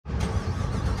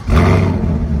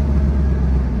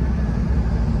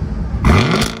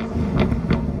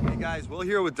Will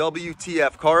here with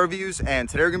W.T.F car reviews, and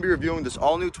today we're going to be reviewing this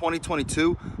all-new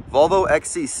 2022 Volvo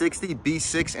XC60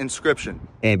 B6 Inscription.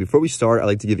 And before we start, I'd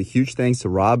like to give a huge thanks to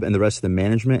Rob and the rest of the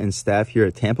management and staff here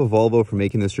at Tampa Volvo for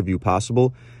making this review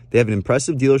possible. They have an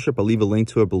impressive dealership. I'll leave a link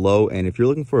to it below, and if you're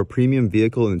looking for a premium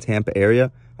vehicle in the Tampa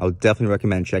area, I would definitely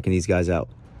recommend checking these guys out.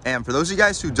 And for those of you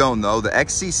guys who don't know, the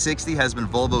XC60 has been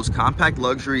Volvo's compact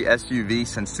luxury SUV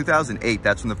since 2008.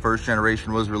 That's when the first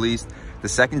generation was released. The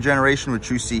second generation,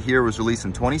 which you see here, was released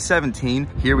in 2017.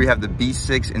 Here we have the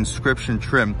B6 Inscription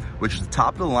trim, which is the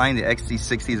top of the line. The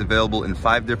XC60 is available in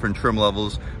 5 different trim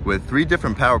levels with 3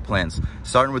 different power plants,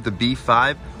 starting with the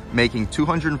B5, making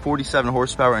 247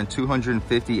 horsepower and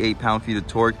 258 pound-feet of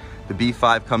torque. The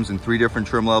B5 comes in 3 different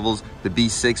trim levels. The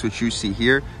B6, which you see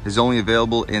here, is only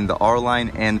available in the R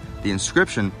line and the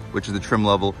Inscription, which is the trim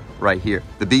level right here.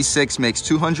 The B6 makes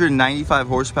 295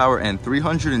 horsepower and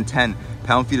 310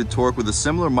 pound-feet of torque with a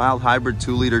similar mild hybrid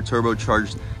 2-liter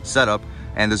turbocharged setup,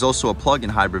 and there's also a plug-in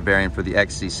hybrid variant for the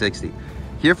XC60.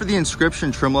 Here for the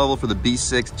Inscription trim level for the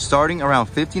B6, starting around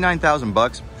 59,000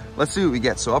 bucks. Let's see what we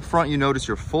get. So up front, you notice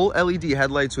your full LED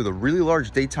headlights with a really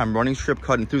large daytime running strip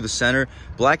cutting through the center,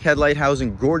 black headlight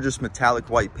housing, gorgeous metallic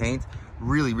white paint.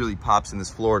 Really pops in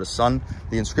this Florida sun.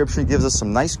 The Inscription gives us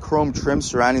some nice chrome trim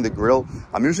surrounding the grille.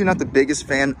 I'm usually not the biggest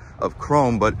fan of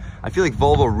chrome, but I feel like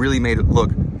Volvo really made it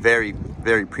look very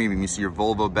premium. You see your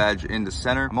Volvo badge in the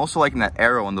center. I'm also liking that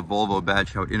arrow on the Volvo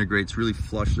badge, how it integrates really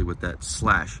flushly with that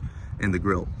slash in the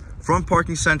grille. Front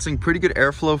parking sensing, pretty good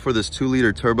airflow for this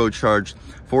 2-liter turbocharged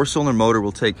 4-cylinder motor.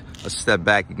 Will take a step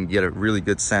back. You can get a really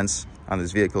good sense on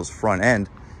this vehicle's front end.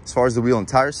 As far as the wheel and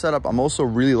tire setup, I'm also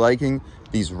really liking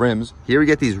these rims. Here we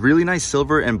get these really nice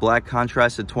silver and black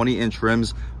contrasted 20-inch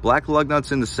rims, black lug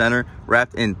nuts in the center,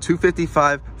 wrapped in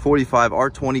 255/45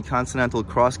 R20 Continental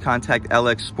Cross Contact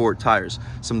LX Sport tires.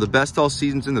 Some of the best all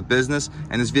seasons in the business,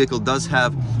 and this vehicle does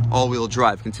have all-wheel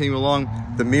drive. Continuing along,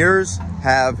 the mirrors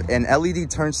have an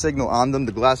LED turn signal on them.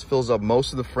 The glass fills up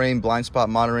most of the frame, blind spot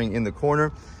monitoring in the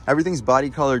corner. Everything's body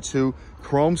color too.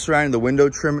 Chrome surrounding the window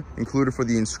trim included for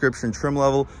the Inscription trim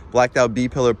level. Blacked out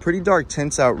B-pillar, pretty dark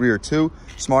tints out rear too.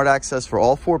 Smart access for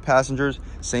all 4 passengers.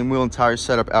 Same wheel and tire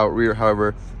setup out rear.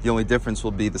 However, the only difference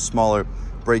will be the smaller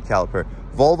brake caliper.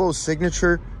 Volvo's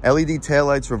signature LED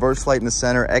taillights, reverse light in the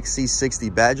center,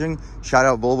 XC60 badging. Shout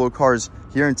out Volvo cars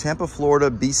here in Tampa, Florida.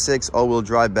 B6 all-wheel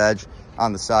drive badge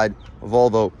on the side,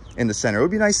 Volvo in the center. It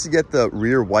would be nice to get the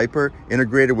rear wiper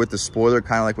integrated with the spoiler,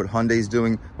 kind of like what Hyundai's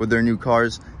doing with their new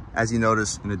cars. As you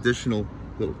notice, an additional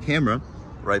little camera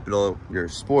right below your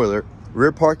spoiler.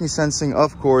 Rear parking sensing,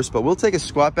 of course, but we'll take a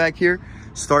squat back here,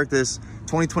 start this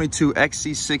 2022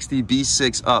 XC60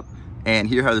 B6 up, and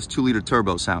hear how this 2-liter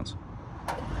turbo sounds.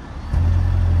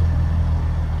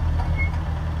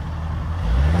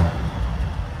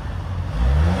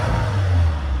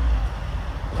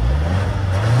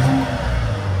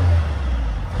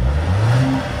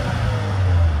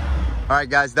 All right,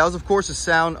 guys, that was, of course, the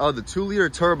sound of the 2-liter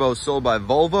turbo sold by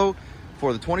Volvo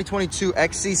for the 2022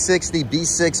 XC60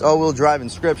 B6 all-wheel drive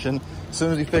Inscription. As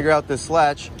soon as we figure out this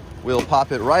latch, we'll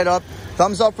pop it right up.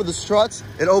 Thumbs up for the struts.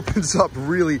 It opens up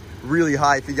really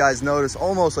high. If you guys notice,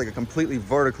 almost like a completely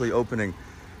vertically opening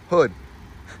hood.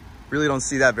 Really don't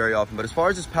see that very often. But as far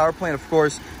as this power plant, of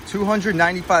course,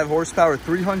 295 horsepower,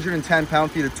 310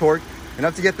 pound-feet of torque,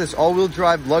 enough to get this all-wheel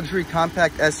drive luxury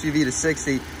compact SUV to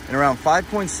 60 in around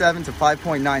 5.7 to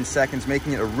 5.9 seconds,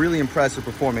 making it a really impressive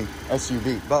performing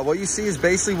SUV. But what you see is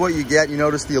basically what you get. You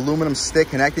notice the aluminum stick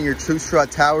connecting your 2-strut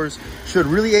towers should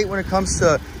really aid when it comes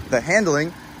to the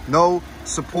handling. No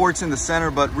supports in the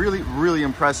center, but really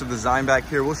impressive design back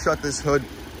here. We'll shut this hood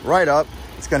right up.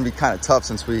 It's going to be kind of tough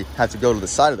since we have to go to the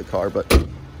side of the car, but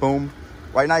boom.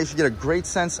 Right now you should get a great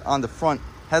sense on the front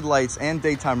headlights and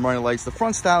daytime running lights. The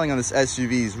front styling on this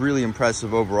SUV is really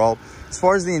impressive overall. As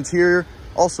far as the interior,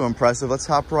 also impressive. Let's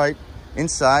hop right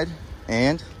inside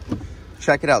and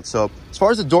check it out. So as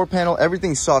far as the door panel,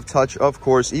 everything's soft touch, of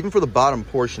course. Even for the bottom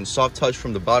portion, soft touch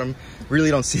from the bottom.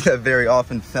 Really don't see that very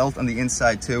often. Felt on the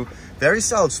inside too. Very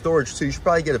solid storage too. You should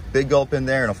probably get a big gulp in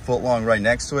there and a foot long right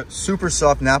next to it. Super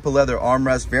soft Napa leather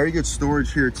armrest. Very good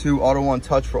storage here too. Auto on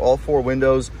touch for all 4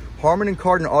 windows. Harman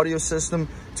Kardon audio system.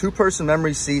 2-person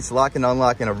memory seats, lock and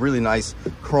unlock, and a really nice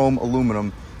chrome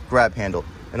aluminum grab handle.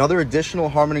 Another additional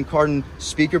Harman Kardon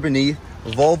speaker beneath.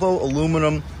 Volvo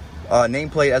aluminum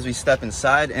nameplate as we step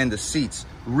inside, and the seats.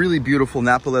 Really beautiful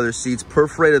Napa leather seats,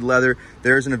 perforated leather.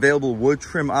 There's an available wood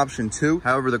trim option too.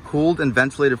 However, the cooled and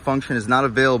ventilated function is not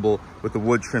available with the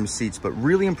wood trim seats, but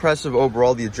really impressive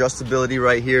overall. The adjustability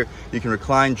right here. You can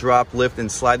recline, drop, lift,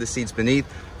 and slide the seats beneath.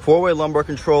 4-way lumbar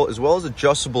control, as well as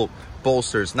adjustable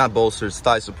bolsters, not bolsters,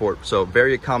 thigh support. So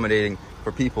very accommodating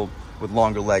for people with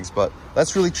longer legs. But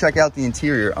let's really check out the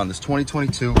interior on this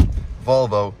 2022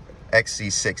 Volvo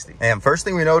XC60. And first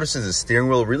thing we notice is the steering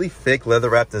wheel, really thick leather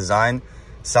wrap design,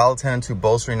 solid 10-2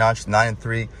 bolstering notch,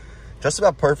 9-3, just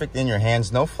about perfect in your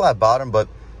hands. No flat bottom, but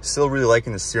still really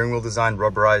liking the steering wheel design,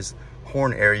 rubberized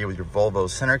horn area with your Volvo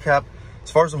center cap.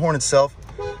 As far as the horn itself,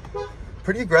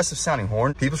 pretty aggressive sounding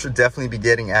horn. People should definitely be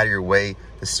getting out of your way.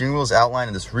 The steering wheel is outlined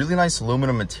in this really nice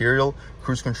aluminum material.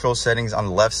 Cruise control settings on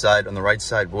the left side. On the right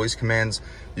side, voice commands.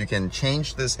 You can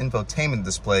change this infotainment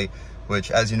display, which,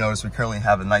 as you notice, we currently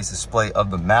have a nice display of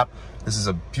the map. This is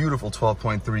a beautiful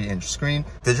 12.3-inch screen.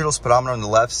 Digital speedometer on the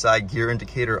left side, gear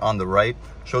indicator on the right,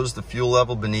 shows the fuel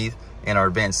level beneath, and our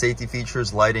advanced safety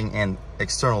features, lighting, and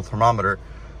external thermometer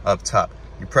up top.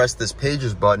 You press this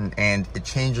pages button and it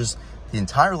changes the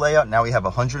entire layout. Now we have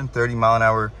 130 mile an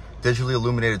hour digitally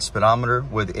illuminated speedometer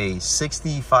with a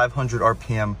 6,500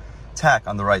 RPM tach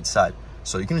on the right side.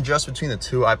 So you can adjust between the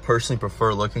two. I personally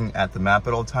prefer looking at the map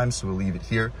at all times, so we'll leave it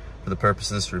here for the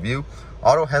purpose of this review.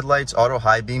 Auto headlights, auto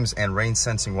high beams, and rain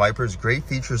sensing wipers. Great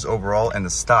features overall, and the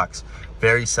stocks,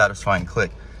 very satisfying click.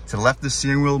 To the left of the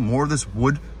steering wheel, more of this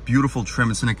wood, beautiful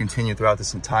trim. It's going to continue throughout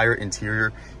this entire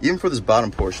interior. Even for this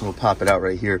bottom portion, we'll pop it out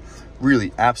right here.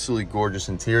 Really absolutely gorgeous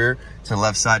interior. To the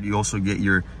left side, you also get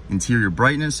your interior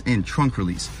brightness and trunk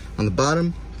release. On the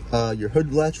bottom, your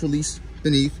hood latch release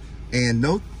beneath, and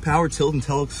no power tilt and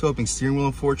telescoping steering wheel,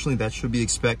 unfortunately. That should be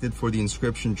expected for the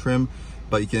Inscription trim,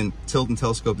 but you can tilt and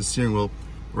telescope the steering wheel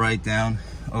right down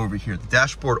over here. The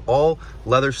dashboard, all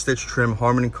leather stitch trim,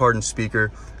 Harmony Kardon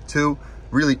speaker, two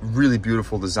really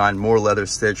beautiful design, more leather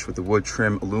stitch with the wood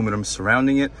trim, aluminum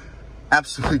surrounding it.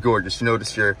 Absolutely gorgeous. You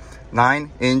notice your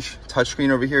 9-inch touchscreen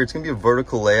over here. It's gonna be a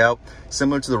vertical layout,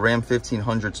 similar to the Ram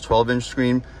 1500's 12-inch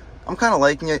screen. I'm kind of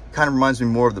liking it. Kind of reminds me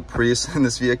more of the Prius in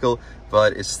this vehicle,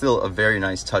 but it's still a very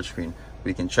nice touchscreen.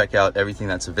 We can check out everything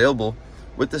that's available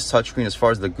with this touchscreen. As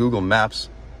far as the Google Maps,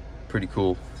 pretty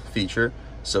cool feature.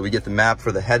 So we get the map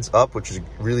for the heads up, which is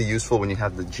really useful when you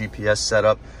have the GPS set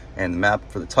up, and the map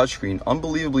for the touchscreen,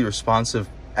 unbelievably responsive,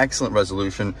 excellent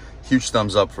resolution. Huge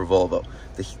thumbs up for Volvo.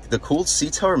 The cooled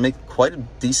seats, however, make quite a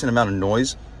decent amount of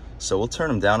noise, so we'll turn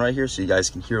them down right here so you guys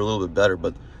can hear a little bit better,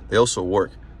 but they also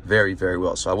work very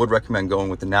well. So I would recommend going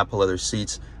with the Nappa leather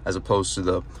seats as opposed to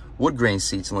the wood grain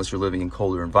seats, unless you're living in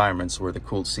colder environments where the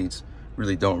cooled seats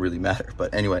don't really matter.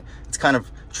 But anyway, it's kind of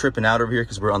tripping out over here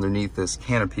because we're underneath this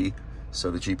canopy,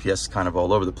 so the GPS is kind of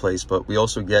all over the place. But we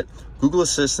also get Google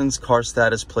Assistance, car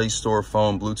status, Play Store,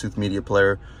 phone, Bluetooth media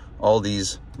player, all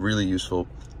these really useful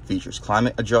features.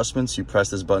 Climate adjustments, you press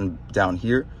this button down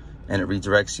here and it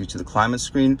redirects you to the climate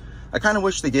screen. I kind of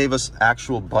wish they gave us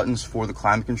actual buttons for the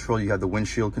climate control. You have the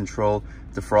windshield control,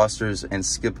 defrosters, and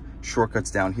skip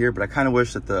shortcuts down here, but I kind of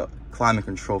wish that the climate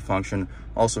control function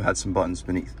also had some buttons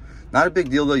beneath. Not a big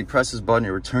deal though. You press this button, it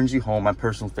returns you home. My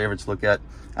personal favorite to look at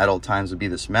all times would be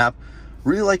this map.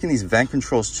 Really liking these vent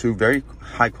controls too, very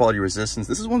high quality resistance.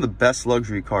 This is one of the best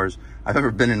luxury cars I've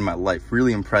ever been in my life.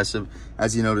 Really impressive.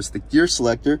 As you notice, the gear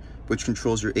selector, which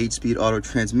controls your 8-speed auto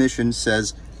transmission,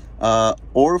 says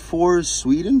Orrefors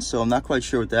Sweden, so I'm not quite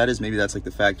sure what that is. Maybe that's like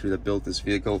the factory that built this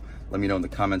vehicle. Let me know in the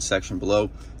comments section below.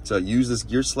 To use this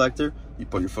gear selector, you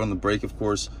put your foot on the brake, of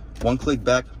course. One click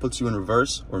back puts you in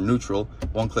reverse or neutral.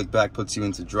 One click back puts you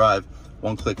into drive.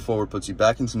 One click forward puts you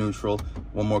back into neutral.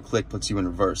 One more click puts you in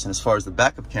reverse. And as far as the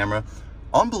backup camera,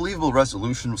 unbelievable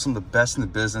resolution, some of the best in the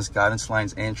business, guidance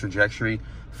lines and trajectory.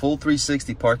 Full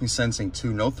 360 parking sensing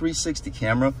too. No 360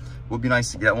 camera. Would be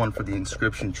nice to get one for the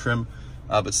Inscription trim,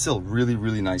 but still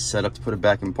really nice setup. To put it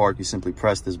back in park, you simply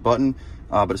press this button.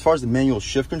 But as far as the manual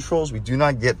shift controls, we do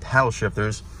not get paddle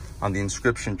shifters on the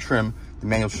Inscription trim. The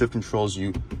manual shift controls,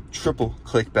 you triple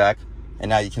click back, and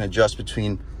now you can adjust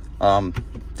between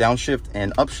downshift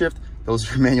and upshift. Those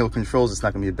are your manual controls. It's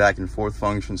not going to be a back and forth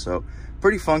function, so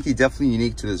pretty funky, definitely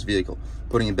unique to this vehicle.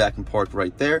 Putting it back in park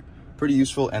right there, pretty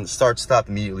useful. And the start stop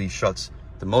immediately shuts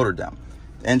the motor down.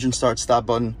 The engine start stop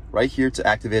button right here. To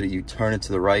activate it, you turn it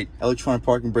to the right. Electronic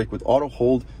parking brake with auto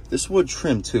hold. This wood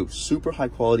trim too, super high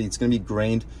quality. It's going to be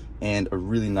grained and a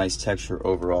really nice texture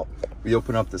overall. We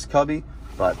open up this cubby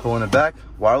by pulling it back.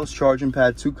 Wireless charging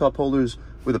pad, 2 cup holders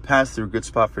with a pass-through, good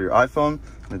spot for your iPhone.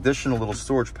 An additional little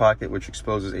storage pocket which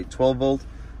exposes a 12-volt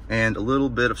and a little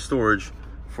bit of storage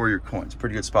for your coins.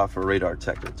 Pretty good spot for a radar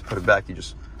detector. To put it back, you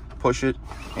just push it,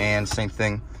 and same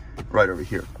thing right over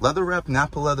here. Leather wrap,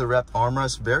 Nappa leather wrapped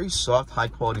armrest, very soft, high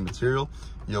quality material.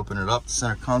 You open it up,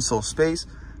 center console space,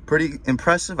 pretty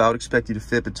impressive. I would expect you to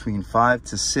fit between 5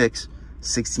 to 6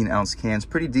 16-ounce cans.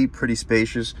 Pretty deep, pretty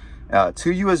spacious. 2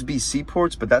 USB-C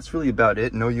ports, but that's really about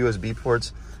it. No USB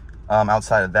ports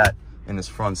outside of that in this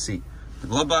front seat. The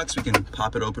glove box, we can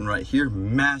pop it open right here.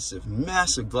 Massive,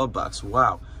 massive glove box.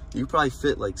 Wow. You could probably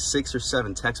fit like 6 or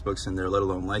 7 textbooks in there, let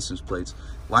alone license plates.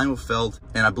 Lined with felt,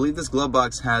 and I believe this glove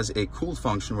box has a cool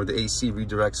function where the AC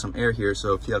redirects some air here,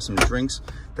 so if you have some drinks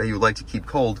that you would like to keep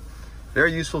cold,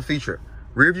 very useful feature.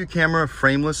 Rear view camera,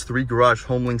 frameless, 3 garage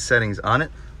home link settings on it.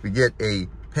 We get a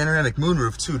panoramic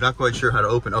moonroof too, not quite sure how to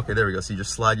open. Okay, there we go. So you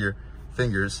just slide your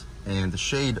fingers and the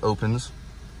shade opens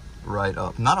right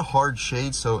up. Not a hard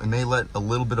shade, so it may let a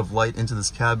little bit of light into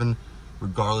this cabin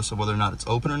regardless of whether or not it's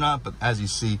open or not. But as you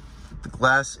see, the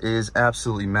glass is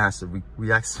absolutely massive.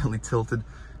 We accidentally tilted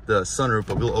the sunroof,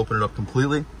 but we'll open it up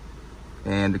completely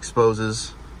and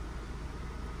exposes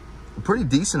a pretty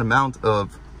decent amount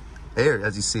of air.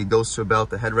 As you see, it goes to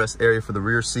about the headrest area for the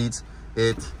rear seats.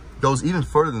 It goes even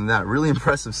further than that. Really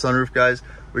impressive sunroof, guys.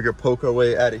 We can poke our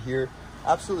way at it here.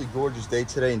 Absolutely gorgeous day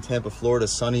today in Tampa, Florida.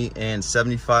 Sunny and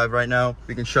 75 right now.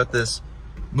 We can shut this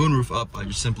moonroof up by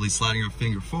just simply sliding our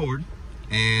finger forward,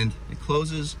 and it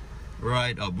closes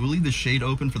right up. We'll leave the shade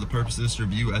open for the purpose of this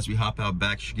review. As we hop out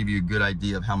back, should give you a good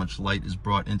idea of how much light is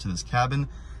brought into this cabin.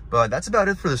 But that's about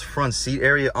it for this front seat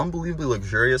area. Unbelievably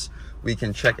luxurious. We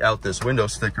can check out this window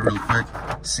sticker really quick,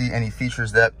 see any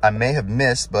features that I may have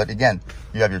missed. But again,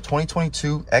 you have your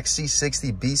 2022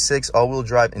 XC60 B6 all-wheel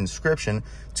drive Inscription,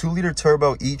 2-liter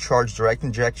turbo E-Charge direct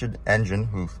injection engine,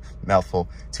 oof, mouthful,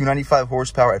 295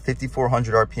 horsepower at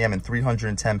 5,400 RPM and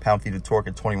 310 pound-feet of torque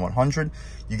at 2,100.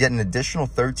 You get an additional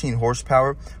 13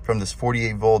 horsepower from this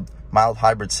 48-volt mild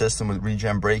hybrid system with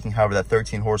regen braking. However, that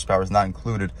 13 horsepower is not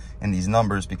included in these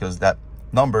numbers because that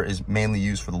number is mainly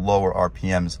used for the lower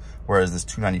RPMs, whereas this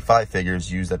 295 figure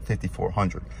is used at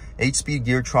 5,400. 8-speed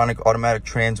Geartronic automatic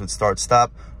trans with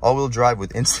start-stop, all-wheel drive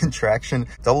with instant traction,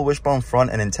 double wishbone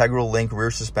front and integral link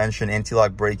rear suspension,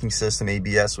 anti-lock braking system,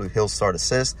 ABS with hill start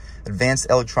assist, advanced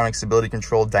electronic stability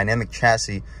control, dynamic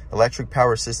chassis, electric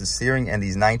power assisted steering, and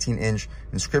these 19-inch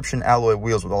Inscription alloy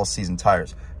wheels with all-season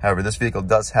tires. However, this vehicle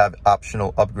does have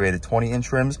optional upgraded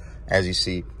 20-inch rims, as you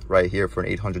see right here, for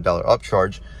an $800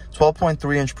 upcharge.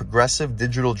 12.3-inch progressive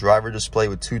digital driver display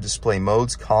with 2 display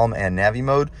modes, calm and Navi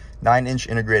mode, 9-inch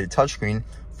integrated touchscreen,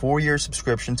 4-year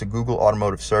subscription to Google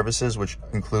Automotive Services, which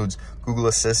includes Google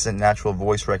Assistant, natural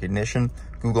voice recognition,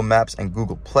 Google Maps, and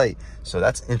Google Play. So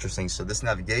that's interesting. So this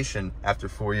navigation after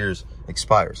 4 years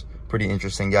expires. Pretty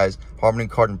interesting, guys. Harman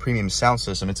Kardon premium sound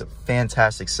system. It's a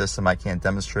fantastic system. I can't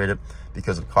demonstrate it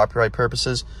because of copyright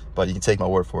purposes, but you can take my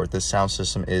word for it. This sound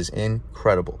system is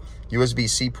incredible.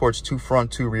 USB-C ports, 2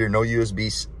 front, 2 rear, no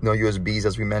USBs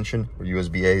as we mentioned, or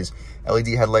USB-As. LED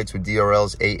headlights with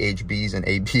DRLs, AHBs, and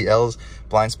ABLs.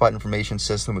 Blind spot information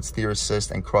system with steer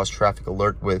assist and cross traffic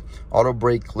alert with auto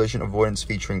brake, collision avoidance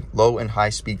featuring low and high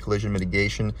speed collision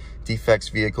mitigation, defects,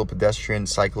 vehicle, pedestrian,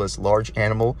 cyclist, large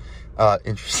animal.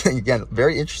 Interesting, again,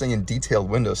 very interesting and detailed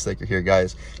window sticker here,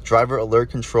 guys. Driver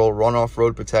alert control, run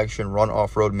off-road protection, run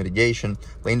off-road mitigation,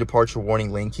 lane departure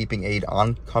warning, lane keeping aid,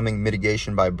 oncoming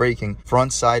mitigation by braking,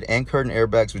 front side and curtain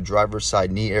airbags with driver's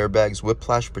side knee airbags,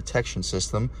 whiplash protection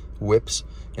system, whips,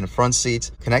 in front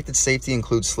seats. Connected safety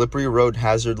includes slippery road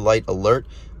hazard light alert,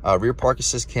 rear park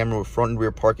assist camera with front and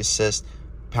rear park assist,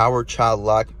 power child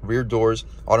lock, rear doors,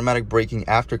 automatic braking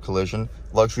after collision.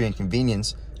 Luxury and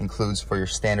convenience includes, for your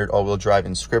standard all-wheel drive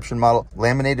Inscription model,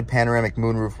 laminated panoramic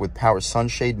moonroof with power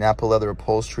sunshade, Napa leather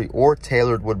upholstery, or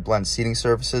tailored wood blend seating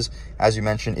surfaces. As you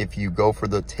mentioned, if you go for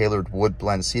the tailored wood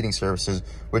blend seating surfaces,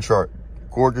 which are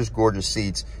gorgeous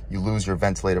seats, you lose your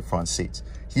ventilated front seats.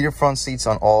 Heated front seats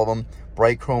on all of them,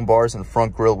 bright chrome bars and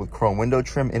front grille with chrome window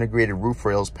trim, integrated roof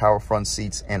rails, power front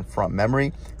seats and front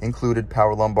memory, included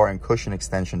power lumbar and cushion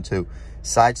extension too.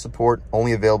 Side support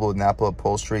only available with Napa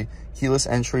upholstery, keyless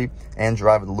entry and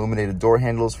drive with illuminated door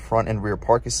handles, front and rear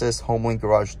park assist, home link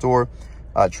garage door,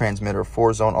 transmitter,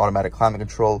 4-zone automatic climate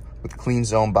control with clean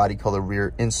zone body color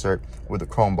rear insert with a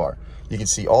chrome bar. You can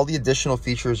see all the additional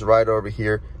features right over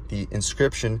here. The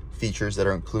Inscription features that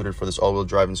are included for this all-wheel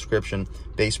drive Inscription,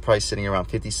 base price sitting around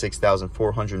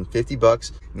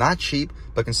 $56,450. Not cheap,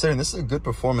 but considering this is a good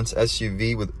performance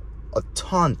SUV with a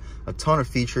ton of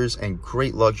features and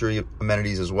great luxury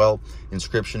amenities as well.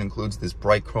 Inscription includes this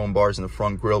bright chrome bars in the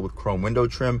front grille with chrome window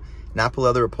trim, Napa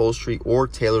leather upholstery or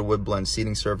tailored wood blend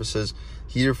seating surfaces,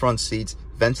 heated front seats,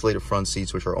 ventilated front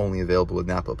seats, which are only available with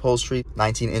Napa upholstery.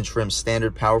 19-inch rim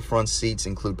standard power front seats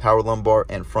include power lumbar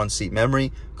and front seat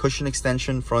memory, cushion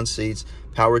extension front seats,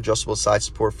 power adjustable side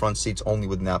support front seats only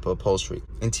with Napa upholstery.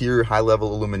 Interior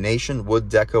high-level illumination, wood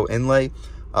deco inlay,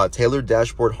 tailored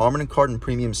dashboard, Harman Kardon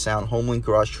premium sound, home link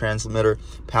garage transmitter,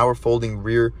 power folding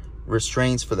rear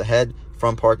restraints for the head,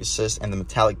 front park assist, and the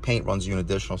metallic paint runs you an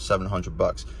additional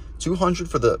 $700. $200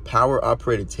 for the power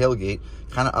operated tailgate.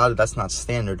 Kind of odd that's not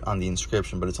standard on the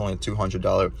Inscription, but it's only a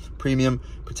 $200 premium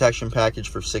protection package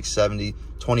for $670.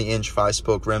 20-inch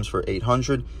 5-spoke rims for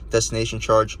 $800. Destination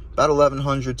charge about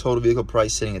 $1,100. Total vehicle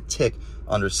price sitting a tick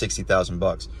under 60,000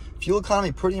 bucks. Fuel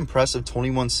economy pretty impressive.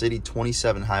 21 city,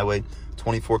 27 highway,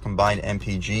 24 combined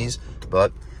MPGs.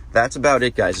 But that's about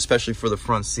it, guys, especially for the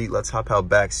front seat. Let's hop out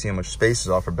back, see how much space is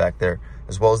offered back there,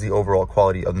 as well as the overall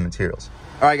quality of the materials.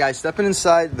 All right, guys, stepping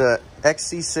inside the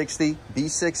XC60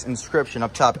 B6 Inscription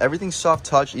up top. Everything's soft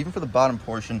touch, even for the bottom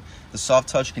portion. The soft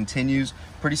touch continues.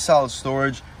 Pretty solid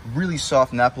storage, really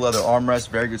soft Napa leather armrest,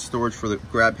 very good storage for the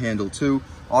grab handle too.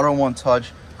 Auto one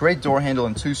touch, great door handle,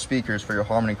 and 2 speakers for your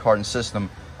Harmony Kardon system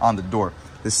on the door.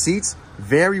 The seats,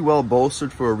 very well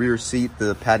bolstered for a rear seat.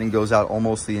 The padding goes out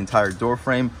almost the entire door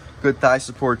frame. Good thigh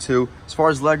support too. As far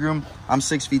as legroom, I'm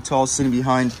 6 feet tall, sitting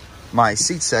behind my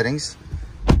seat settings.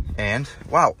 And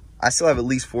wow, I still have at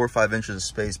least 4 or 5 inches of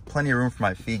space. Plenty of room for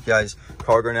my feet, guys.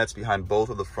 Cargo nets behind both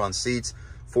of the front seats.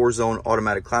 4-zone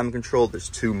automatic climate control. There's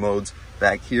 2 modes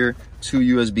back here. 2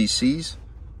 USB-Cs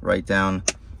right down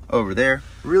over there.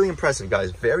 Really impressive,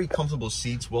 guys. Very comfortable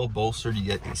seats, well bolstered. You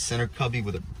get a center cubby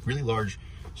with a really large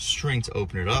string to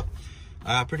open it up.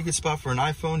 Pretty good spot for an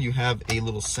iPhone. You have a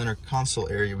little center console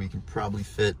area where you can probably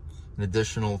fit an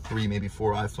additional 3, maybe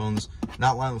 4 iPhones.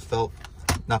 Not lined with felt.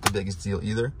 Not the biggest deal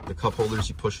either. The cup holders,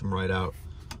 you push them right out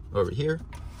over here.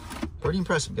 Pretty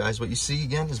impressive, guys. What you see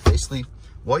again is basically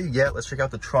what you get. Let's check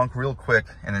out the trunk real quick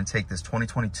and then take this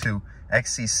 2022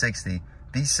 XC60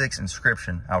 B6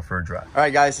 Inscription out for a drive. All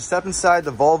right, guys, to step inside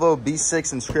the Volvo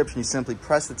B6 Inscription, you simply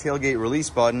press the tailgate release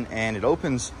button and it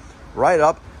opens right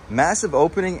up. Massive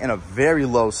opening and a very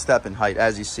low step in height.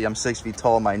 As you see, I'm 6 feet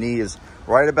tall. My knee is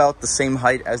right about the same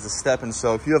height as the step. And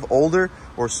so if you have older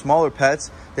or smaller pets,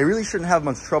 they really shouldn't have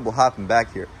much trouble hopping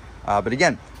back here. But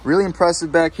again, really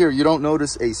impressive back here. You don't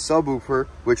notice a subwoofer,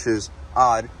 which is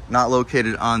odd, not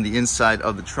located on the inside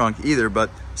of the trunk either, but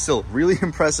still really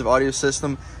impressive audio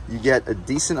system. You get a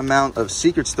decent amount of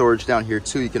secret storage down here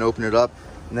too. You can open it up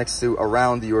next to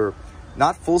around your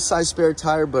not full-size spare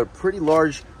tire, but pretty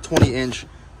large 20-inch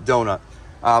donut.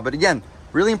 But again,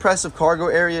 really impressive cargo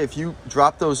area. If you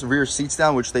drop those rear seats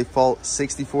down, which they fall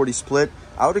 60-40 split,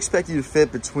 I would expect you to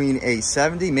fit between a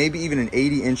 70, maybe even an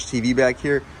 80-inch TV back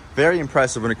here. Very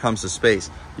impressive when it comes to space.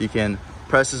 You can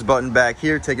press this button back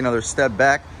here, take another step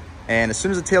back, and as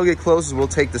soon as the tailgate closes, we'll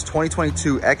take this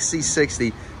 2022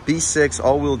 XC60 B6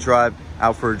 all-wheel drive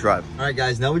out for a drive. All right,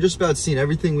 guys, now we're just about seen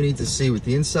everything we need to see with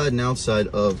the inside and outside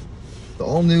of the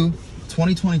all-new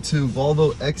 2022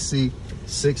 Volvo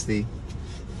XC60.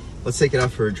 Let's take it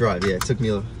out for a drive. Yeah, it took me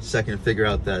a second to figure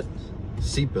out that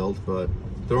seatbelt, but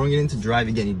throwing it into drive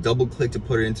again, you double click to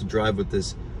put it into drive with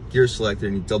this gear selector,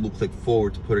 and you double click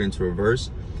forward to put it into reverse.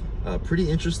 Pretty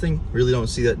interesting. Really don't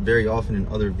see that very often in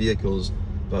other vehicles.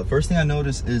 But first thing I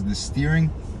noticed is the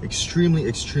steering, extremely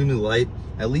light,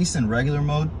 at least in regular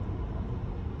mode.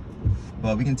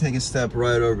 But we can take a step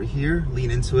right over here, lean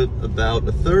into it about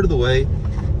a third of the way.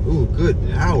 Ooh, good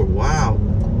power, wow.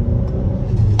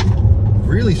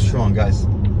 Really strong, guys.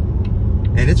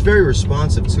 And it's very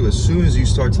responsive too. As soon as you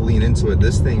start to lean into it,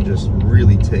 this thing just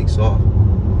really takes off.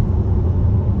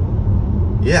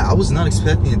 Yeah, I was not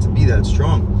expecting it to be that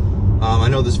strong. I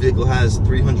know this vehicle has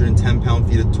 310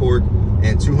 pound-feet of torque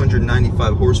and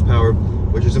 295 horsepower,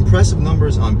 which is impressive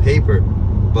numbers on paper.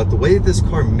 But the way that this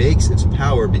car makes its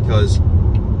power, because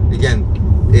again,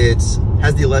 it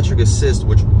has the electric assist,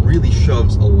 which really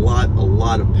shoves a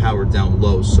lot of power down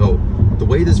low. So the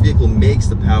way this vehicle makes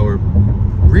the power,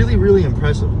 really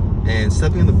impressive. And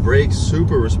stepping on the brakes,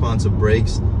 super responsive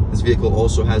brakes. This vehicle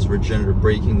also has regenerative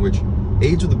braking, which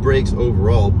aids with the brakes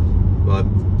overall, but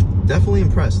definitely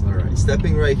impressed. All right,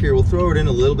 stepping right here, we'll throw it in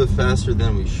a little bit faster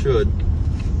than we should.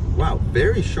 Wow,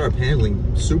 very sharp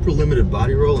handling, super limited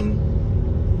body roll,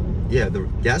 and yeah, the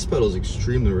gas pedal is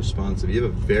extremely responsive. You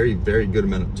have a very good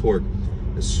amount of torque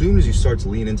as soon as you start to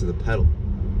lean into the pedal.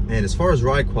 And as far as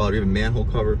ride quality, you have a manhole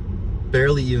cover,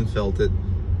 barely even felt it.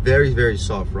 Very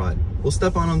soft ride. We'll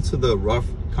step onto the rough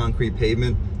concrete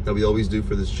pavement that we always do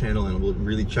for this channel, and we'll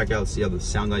really check out, see how the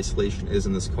sound isolation is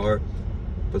in this car.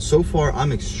 But so far,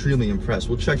 I'm extremely impressed.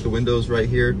 We'll check the windows right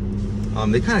here.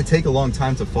 They kind of take a long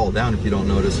time to fall down if you don't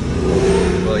notice.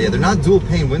 But yeah, they're not dual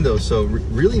pane windows, so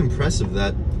really impressive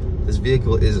that this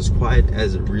vehicle is as quiet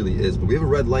as it really is. But we have a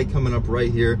red light coming up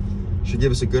right here. Should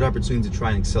give us a good opportunity to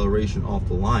try an acceleration off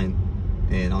the line.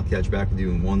 And I'll catch back with you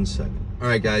in 1 second. All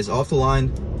right, guys, off the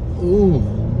line. Ooh.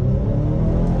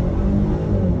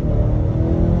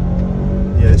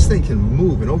 Yeah, this thing can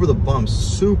move, and over the bumps,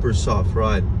 super soft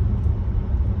ride.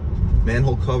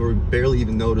 Manhole cover, barely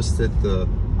even noticed it. The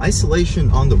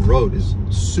Isolation on the road is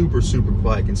super, super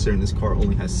quiet considering this car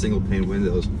only has single pane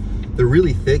windows. They're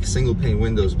really thick single pane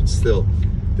windows, but still,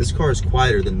 this car is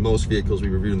quieter than most vehicles we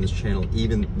reviewed on this channel,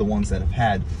 even the ones that have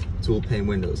had dual pane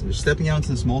windows. And just stepping out into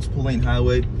this multiple lane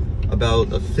highway,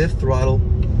 about a 5th throttle,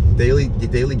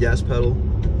 daily gas pedal.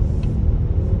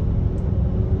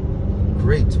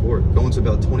 Great torque, going to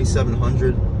about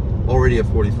 2,700, already at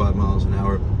 45 miles an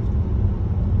hour.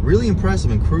 Really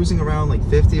impressive, and cruising around like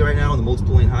 50 right now on the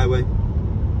multiple lane highway.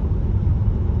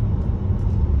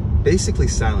 Basically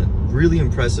silent. Really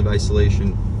impressive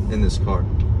isolation in this car.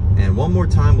 And one more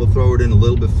time, we'll throw it in a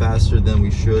little bit faster than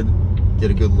we should. Get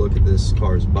a good look at this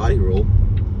car's body roll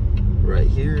right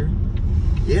here.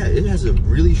 Yeah, it has a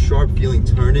really sharp feeling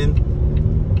turn in.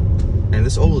 And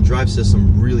this all-wheel drive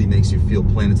system really makes you feel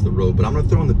planted to the road. But I'm gonna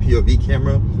throw in the POV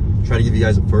camera, try to give you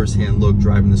guys a first-hand look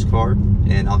driving this car,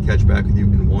 and I'll catch back with you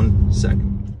in 1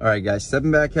 second. All right, guys,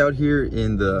 stepping back out here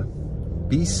in the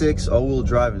B6 all-wheel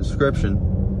drive Inscription.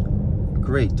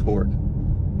 Great torque.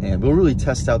 And we'll really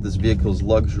test out this vehicle's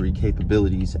luxury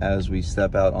capabilities as we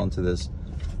step out onto this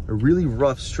a really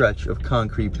rough stretch of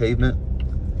concrete pavement.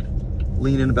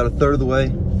 Lean in about a third of the way.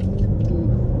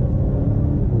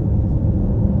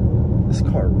 This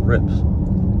car rips.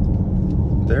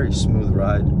 Very smooth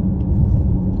ride.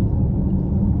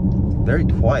 Very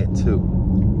quiet too.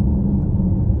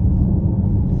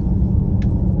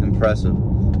 Impressive.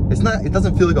 It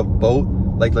doesn't feel like a boat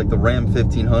like the Ram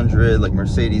 1500, like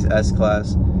Mercedes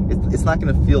S-Class. It's not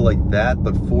gonna feel like that,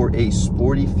 but for a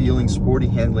sporty feeling, sporty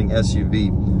handling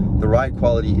SUV, the ride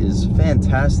quality is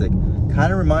fantastic.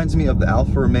 Kind of reminds me of the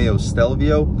Alfa Romeo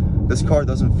Stelvio. This car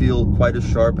doesn't feel quite as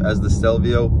sharp as the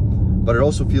Stelvio, but it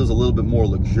also feels a little bit more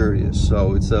luxurious.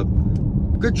 So it's a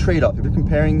good trade-off. If you're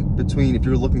comparing between, if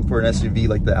you're looking for an SUV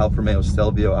like the Alfa Romeo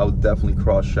Stelvio, I would definitely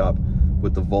cross-shop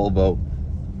with the Volvo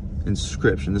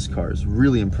Inscription. This car is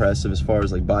really impressive as far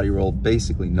as like body roll,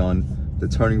 basically none. The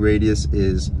turning radius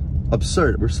is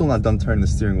absurd. We're still not done turning the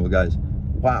steering wheel, guys.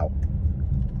 Wow.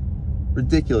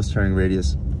 Ridiculous turning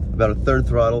radius. About a 3rd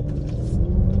throttle.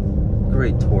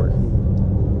 Great torque.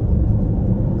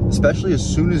 Especially as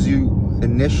soon as you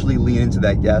initially lean into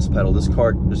that gas pedal, this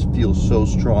car just feels so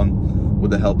strong with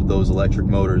the help of those electric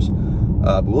motors.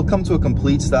 But we'll come to a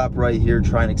complete stop right here,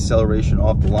 try an acceleration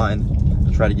off the line,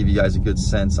 try to give you guys a good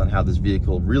sense on how this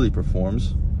vehicle really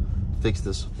performs. Fix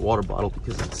this water bottle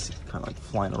because it's kind of like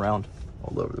flying around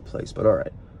all over the place. But all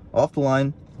right, off the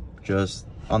line, just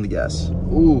on the gas.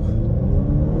 Ooh.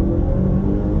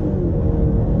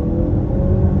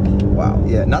 Wow,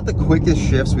 yeah, not the quickest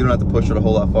shifts. We don't have to push it a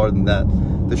whole lot farther than that.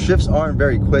 The shifts aren't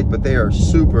very quick, but they are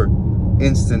super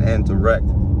instant and direct.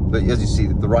 But as you see,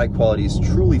 the ride quality is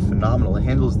truly phenomenal. It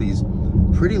handles these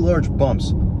pretty large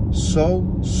bumps so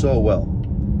well.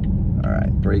 All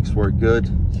right, brakes work good.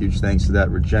 Huge thanks to that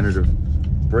regenerative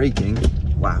braking.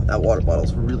 Wow, that water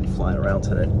bottle's really flying around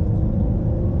today.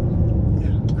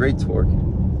 Yeah, great torque.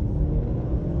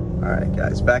 All right,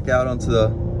 guys, back out onto the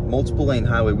multiple lane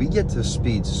highway. We get to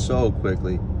speed so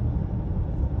quickly.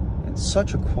 And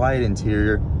such a quiet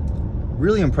interior.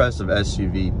 Really impressive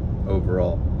SUV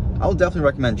overall. I would definitely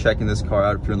recommend checking this car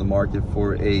out if you're in the market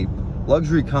for a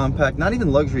luxury compact, not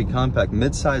even luxury compact,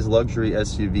 mid-size luxury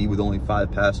SUV with only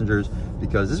 5 passengers,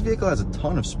 because this vehicle has a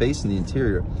ton of space in the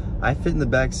interior. I fit in the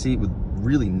back seat with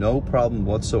really no problem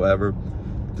whatsoever.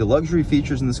 The luxury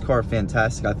features in this car are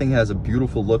fantastic. I think it has a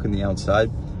beautiful look in the outside.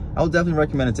 I would definitely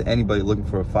recommend it to anybody looking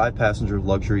for a 5-passenger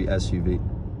luxury SUV.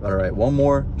 All right, one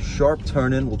more sharp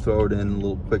turn in. We'll throw it in a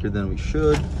little quicker than we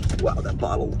should. Wow, that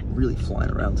bottle really flying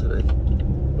around today.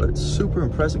 But it's super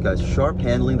impressive, guys. Sharp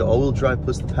handling. The all-wheel drive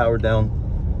puts the power down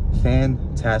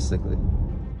fantastically.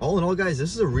 All in all, guys,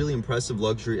 this is a really impressive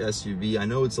luxury SUV. I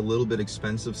know it's a little bit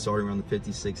expensive, starting around the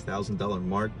 $56,000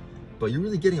 mark, but you're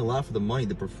really getting a lot for the money.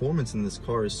 The performance in this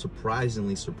car is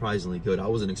surprisingly good. I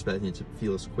wasn't expecting it to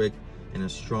feel as quick and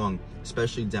as strong,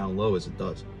 especially down low as it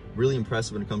does. Really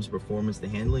impressive when it comes to performance. The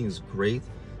handling is great.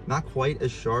 Not quite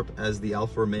as sharp as the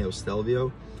Alfa Romeo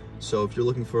Stelvio. So if you're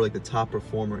looking for like the top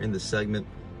performer in the segment,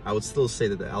 I would still say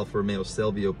that the Alfa Romeo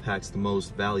Stelvio packs the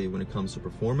most value when it comes to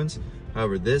performance.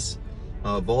 However, this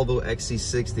Volvo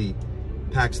XC60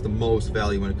 packs the most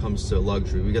value when it comes to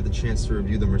luxury. We got the chance to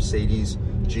review the Mercedes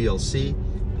GLC,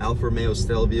 Alfa Romeo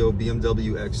Stelvio,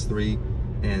 BMW X3,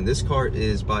 and this car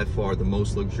is by far the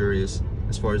most luxurious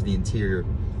as far as the interior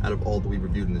out of all that we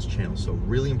reviewed in this channel. So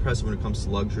really impressive when it comes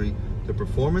to luxury. The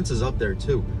performance is up there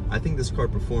too. I think this car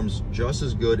performs just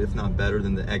as good, if not better,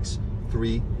 than the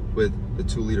X3 with the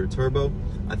 2-liter turbo.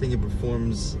 I think it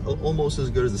performs almost as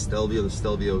good as the Stelvio. The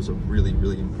Stelvio is a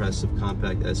really impressive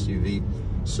compact SUV.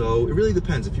 So it really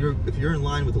depends. If you're in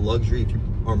line with the luxury, if you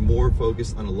are more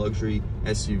focused on a luxury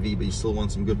SUV, but you still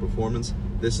want some good performance,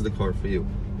 this is the car for you.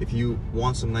 If you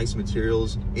want some nice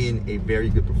materials in a very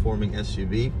good performing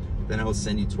SUV, then I would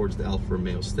send you towards the Alfa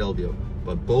Romeo Stelvio.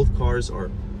 But both cars are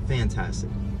fantastic.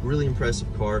 Really impressive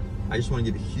car. I just want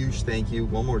to give a huge thank you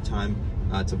one more time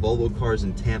to Volvo Cars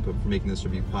in Tampa for making this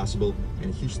review possible,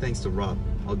 and a huge thanks to Rob.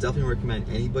 I'll definitely recommend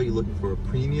anybody looking for a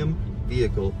premium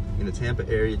vehicle in the Tampa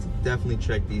area to definitely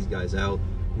check these guys out.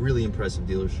 Really impressive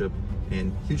dealership,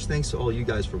 and huge thanks to all you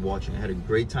guys for watching. I had a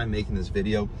great time making this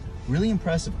video. Really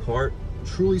impressive car.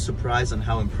 Truly surprised on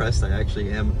how impressed I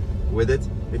actually am with it.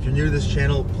 If you're new to this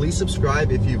channel, please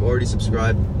subscribe if you've already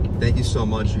subscribed. Thank you so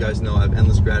much. You guys know I have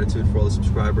endless gratitude for all the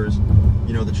subscribers.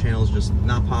 You know, the channel is just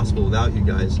not possible without you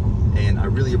guys, and I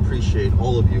really appreciate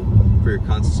all of you for your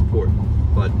constant support.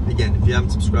 But again, if you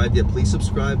haven't subscribed yet, please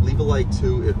subscribe. Leave a like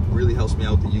too. It really helps me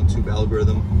out with the YouTube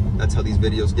algorithm. That's how these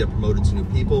videos get promoted to new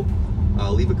people.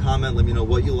 Leave a comment, let me know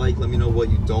what you like, let me know what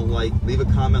you don't like. Leave a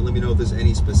comment, let me know if there's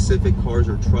any specific cars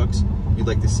or trucks you'd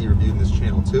like to see reviewed in this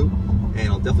channel too. And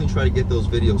I'll definitely try to get those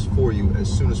videos for you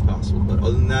as soon as possible. But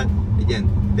other than that,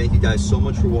 again, thank you guys so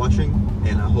much for watching,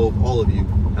 and I hope all of you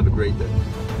have a great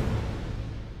day.